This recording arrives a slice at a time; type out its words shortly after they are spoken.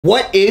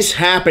What is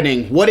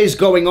happening? What is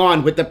going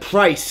on with the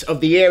price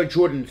of the Air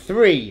Jordan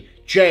 3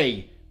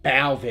 J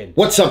Balvin?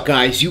 What's up,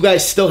 guys? You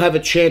guys still have a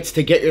chance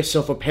to get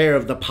yourself a pair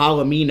of the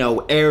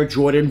Palomino Air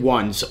Jordan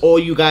 1s. All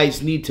you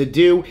guys need to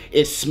do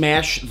is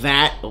smash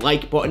that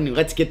like button.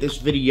 Let's get this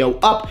video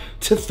up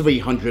to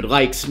 300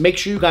 likes. Make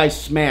sure you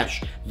guys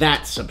smash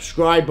that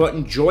subscribe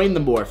button. Join the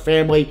More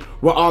family.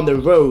 We're on the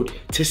road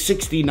to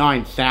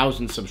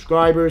 69,000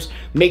 subscribers.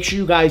 Make sure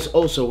you guys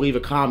also leave a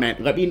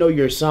comment. Let me know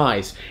your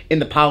size in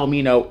the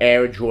Palomino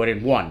Air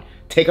Jordan 1.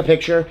 Take a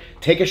picture,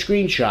 take a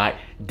screenshot,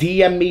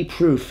 DM me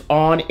proof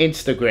on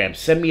Instagram.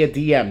 Send me a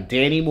DM,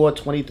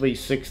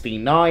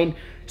 DannyMoore2369.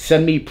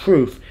 Send me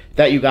proof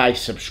that you guys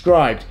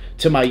subscribed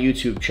to my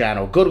YouTube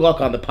channel. Good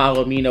luck on the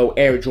Palomino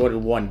Air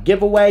Jordan 1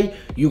 giveaway.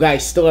 You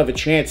guys still have a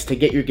chance to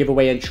get your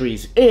giveaway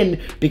entries in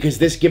because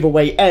this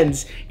giveaway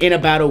ends in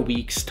about a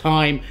week's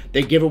time.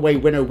 The giveaway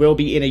winner will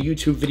be in a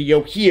YouTube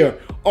video here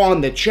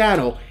on the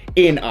channel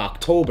in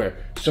October.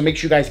 So make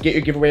sure you guys get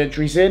your giveaway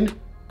entries in.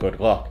 Good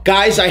luck.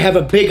 Guys, I have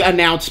a big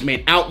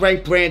announcement.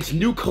 Outrank Brand's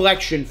new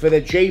collection for the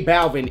J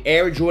Balvin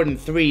Air Jordan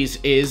 3s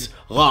is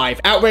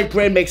live. Outrank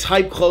Brand makes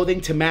hype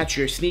clothing to match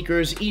your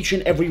sneakers. Each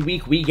and every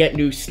week we get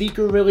new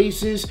sneaker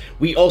releases.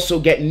 We also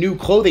get new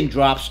clothing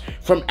drops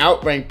from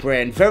Outrank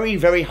Brand. Very,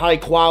 very high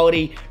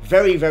quality,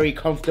 very, very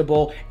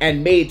comfortable,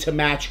 and made to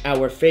match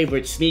our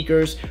favorite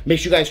sneakers. Make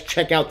sure you guys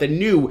check out the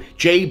new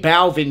J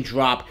Balvin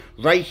drop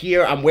right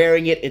here. I'm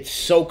wearing it. It's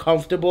so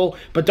comfortable.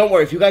 But don't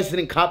worry, if you guys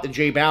didn't cop the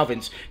J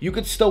Balvins, you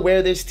could still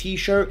wear this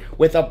t-shirt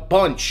with a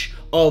bunch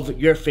of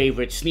your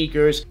favorite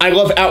sneakers. I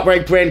love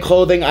Outrank Brand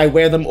clothing. I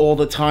wear them all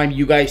the time.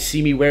 You guys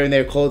see me wearing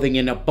their clothing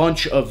in a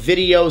bunch of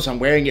videos. I'm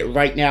wearing it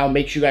right now.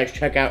 Make sure you guys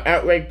check out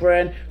Outrank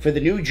Brand for the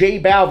new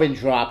J Balvin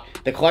drop.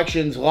 The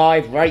collection's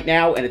live right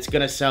now, and it's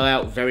gonna sell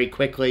out very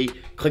quickly.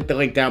 Click the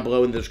link down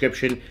below in the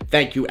description.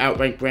 Thank you,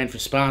 Outrank Brand, for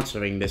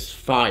sponsoring this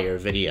fire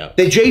video.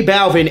 The J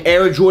Balvin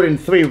Air Jordan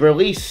 3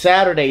 released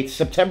Saturday,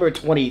 September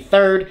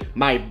 23rd,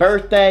 my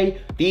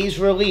birthday. These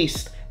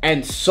released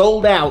and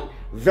sold out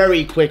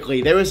very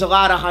quickly. There was a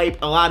lot of hype,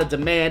 a lot of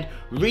demand.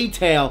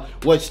 Retail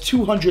was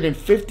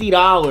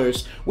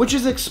 $250, which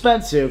is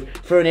expensive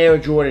for an Air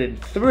Jordan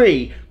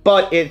 3,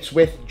 but it's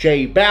with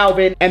J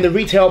Balvin, and the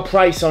retail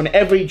price on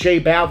every J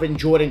Balvin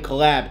Jordan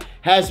collab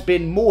has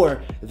been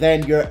more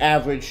than your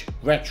average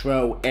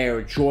retro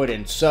Air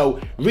Jordan. So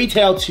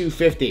retail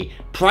 $250.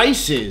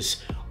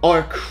 Prices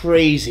are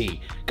crazy,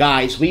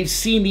 guys. We've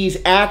seen these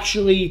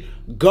actually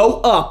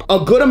go up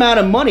a good amount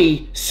of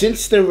money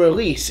since the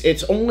release.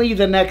 It's only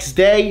the next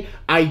day.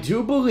 I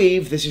do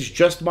believe, this is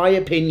just my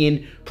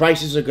opinion,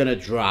 prices are gonna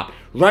drop.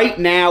 Right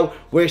now,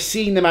 we're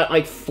seeing them at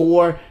like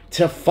 $400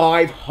 to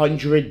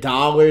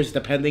 $500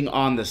 depending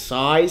on the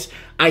size.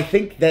 I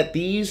think that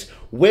these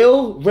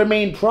will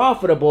remain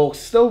profitable,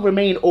 still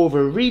remain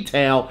over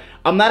retail.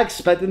 I'm not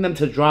expecting them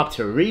to drop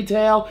to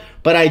retail,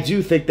 but I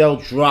do think they'll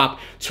drop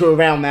to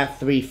around that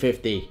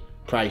 $350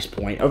 price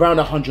point, around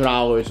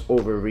 $100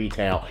 over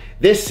retail.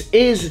 This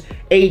is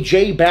a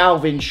J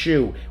Balvin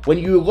shoe. When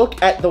you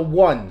look at the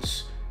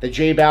ones, the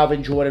J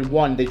Balvin Jordan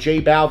 1, the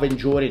J Balvin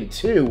Jordan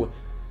 2,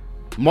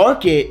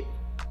 market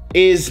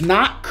is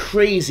not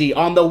crazy.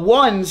 On the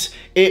ones,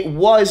 it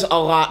was a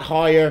lot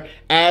higher.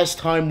 As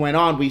time went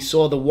on, we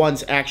saw the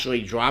ones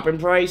actually drop in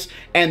price,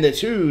 and the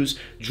twos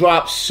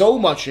drop so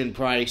much in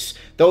price.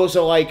 Those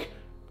are like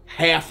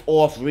half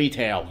off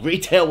retail.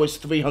 Retail was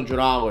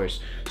 $300.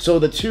 So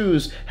the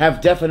twos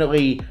have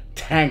definitely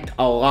tanked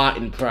a lot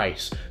in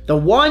price. The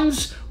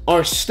ones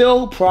are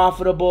still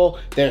profitable.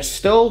 They're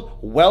still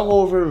well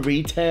over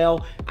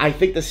retail. I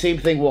think the same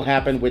thing will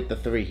happen with the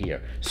 3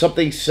 here.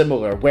 Something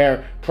similar,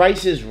 where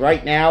prices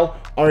right now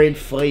are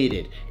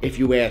inflated, if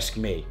you ask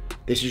me.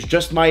 This is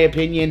just my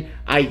opinion.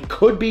 I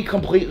could be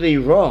completely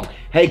wrong.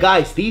 Hey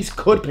guys, these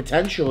could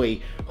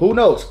potentially, who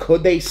knows,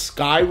 could they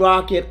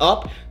skyrocket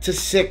up to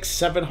 $600,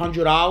 $700?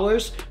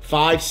 $500,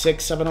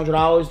 $600,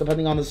 $700,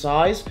 depending on the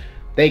size?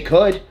 They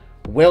could.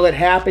 Will it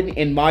happen?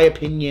 In my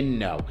opinion,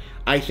 no.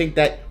 I think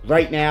that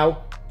right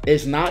now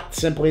is not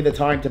simply the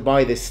time to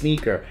buy this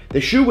sneaker. The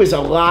shoe is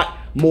a lot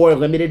more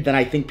limited than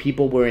I think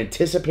people were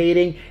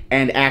anticipating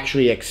and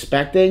actually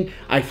expecting.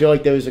 I feel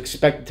like there was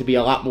expected to be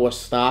a lot more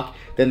stock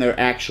than there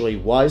actually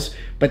was,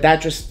 but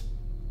that's just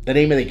the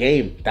name of the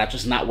game. That's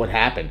just not what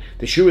happened.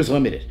 The shoe is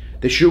limited.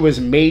 The shoe is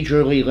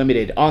majorly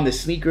limited. On the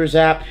sneakers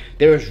app,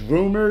 there's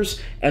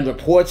rumors and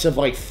reports of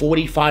like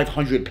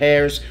 4,500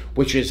 pairs,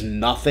 which is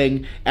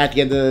nothing at the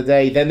end of the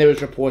day. Then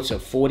there's reports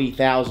of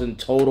 40,000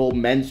 total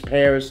men's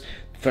pairs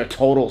for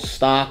total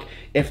stock.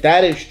 If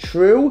that is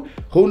true,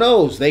 who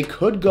knows? They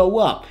could go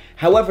up.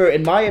 However,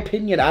 in my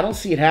opinion, I don't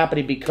see it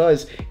happening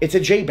because it's a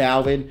J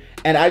Balvin,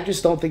 and I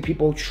just don't think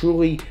people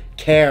truly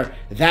care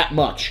that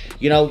much.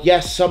 You know,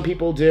 yes, some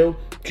people do.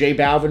 J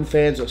Balvin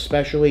fans,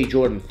 especially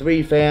Jordan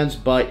 3 fans,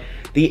 but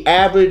the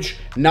average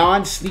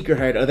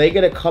non-sneakerhead, are they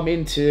going to come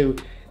into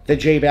the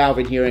J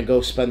Balvin here and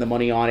go spend the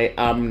money on it?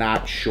 I'm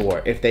not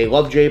sure. If they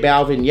love J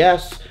Balvin,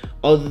 yes.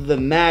 Other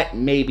than that,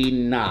 maybe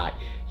not.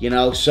 You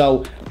know,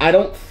 so I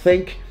don't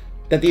think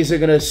that these are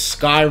going to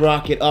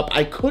skyrocket up.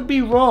 I could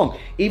be wrong,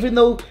 even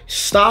though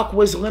stock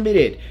was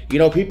limited. You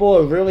know, people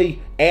are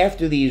really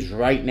after these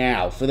right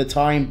now for the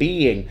time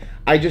being.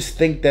 I just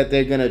think that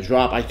they're going to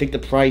drop. I think the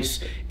price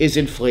is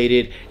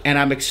inflated, and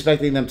I'm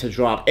expecting them to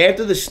drop.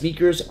 After the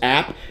sneakers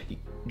app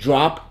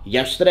drop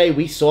yesterday,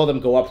 we saw them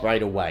go up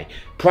right away.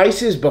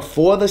 Prices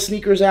before the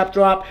sneakers app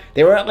drop,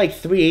 they were at like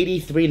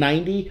 $380,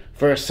 $390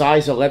 for a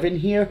size 11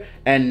 here,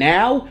 and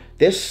now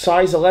this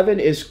size 11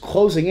 is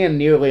closing in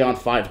nearly on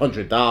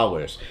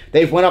 $500.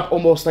 They've went up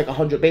almost like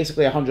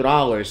basically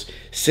 $100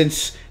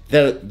 since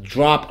the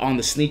drop on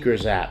the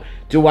sneakers app.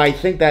 Do I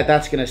think that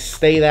that's going to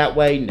stay that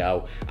way?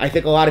 No. I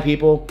think a lot of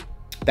people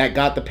that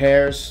got the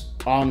pairs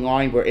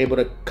online were able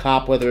to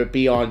cop, whether it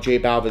be on J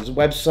Balvin's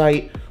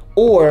website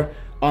or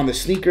on the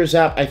sneakers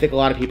app. I think a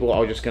lot of people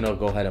are just going to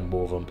go ahead and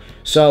move them.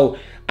 So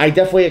I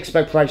definitely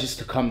expect prices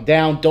to come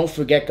down. Don't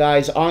forget,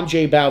 guys, on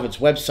J Balvin's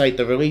website,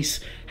 the release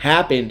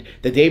happened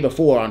the day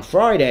before on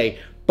Friday,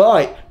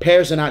 but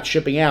pairs are not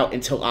shipping out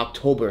until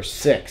October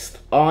 6th.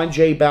 On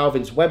J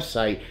Balvin's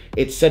website,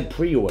 it said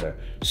pre-order.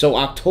 So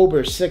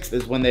October 6th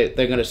is when they're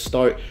going to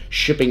start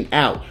shipping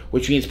out,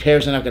 which means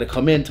pairs are not going to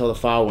come in until the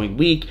following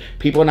week.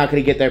 People are not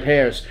going to get their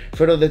pairs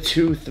for another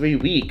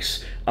 2-3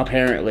 weeks,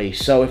 apparently.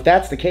 So if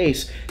that's the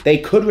case, they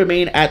could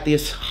remain at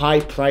this high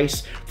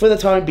price for the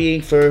time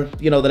being for,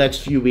 you know, the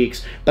next few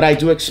weeks. But I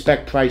do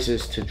expect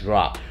prices to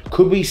drop.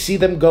 Could we see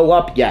them go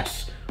up?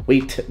 Yes.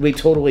 We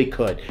totally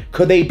could.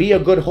 Could they be a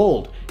good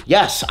hold?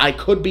 Yes, I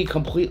could be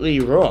completely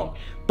wrong.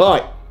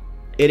 But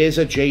it is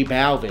a J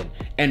Balvin,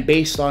 and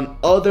based on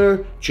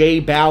other J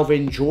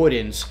Balvin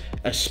Jordans,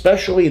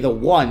 especially the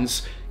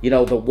ones, you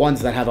know, the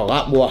ones that have a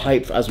lot more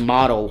hype as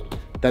model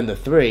than the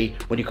 3,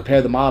 when you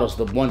compare the models,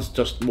 the one's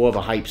just more of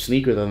a hype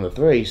sneaker than the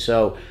 3,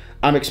 so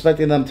I'm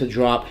expecting them to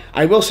drop.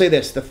 I will say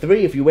this, the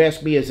 3, if you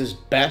ask me, is his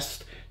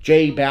best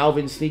J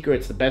Balvin sneaker.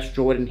 It's the best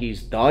Jordan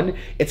he's done.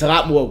 It's a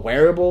lot more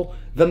wearable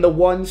than the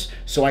ones,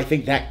 so I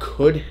think that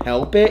could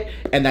help it,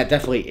 and that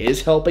definitely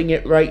is helping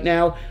it right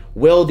now.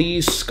 Will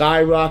these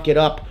skyrocket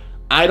up?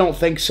 I don't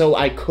think so.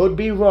 I could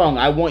be wrong.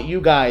 I want you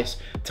guys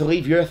to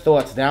leave your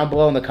thoughts down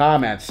below in the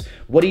comments.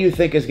 What do you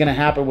think is going to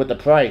happen with the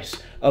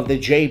price of the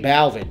J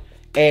Balvin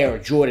Air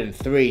Jordan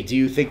 3? Do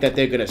you think that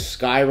they're going to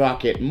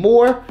skyrocket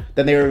more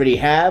than they already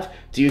have?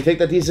 Do you think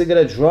that these are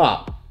going to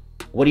drop?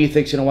 What do you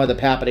think is going to wind up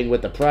happening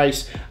with the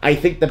price? I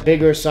think the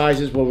bigger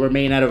sizes will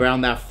remain at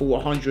around that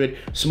 400.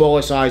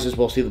 Smaller sizes,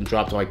 we'll see them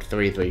drop to like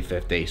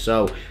 $350.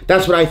 So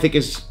that's what I think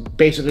is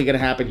basically going to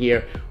happen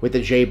here with the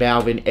J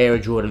Balvin Air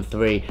Jordan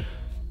 3.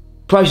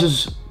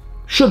 Prices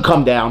should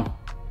come down.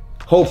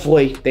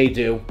 Hopefully they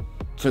do.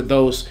 For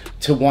those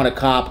to want to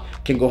cop,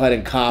 can go ahead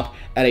and cop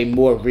at a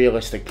more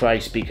realistic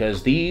price,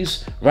 because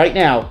these right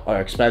now are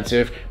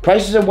expensive.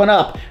 Prices have went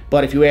up,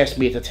 but if you ask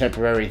me, it's a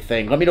temporary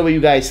thing. Let me know what you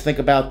guys think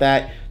about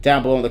that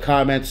down below in the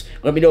comments.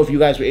 Let me know if you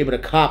guys were able to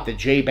cop the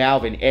J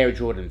Balvin Air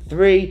Jordan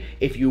 3.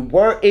 If you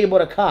were able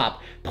to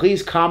cop,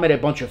 please comment a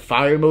bunch of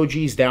fire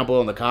emojis down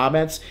below in the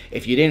comments.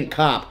 If you didn't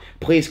cop,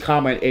 please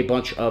comment a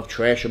bunch of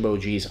trash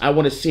emojis. I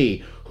want to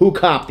see who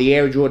copped the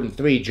Air Jordan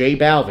 3 J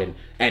Balvin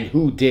and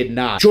who did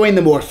not. Join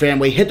the More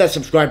family. Hit that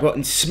subscribe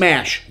button.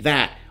 Smash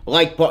that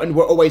like button.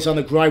 We're always on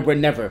the grind. We're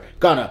never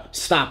gonna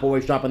stop.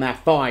 Always dropping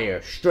that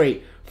fire.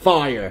 Straight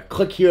fire.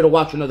 Click here to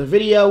watch another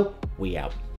video. We out.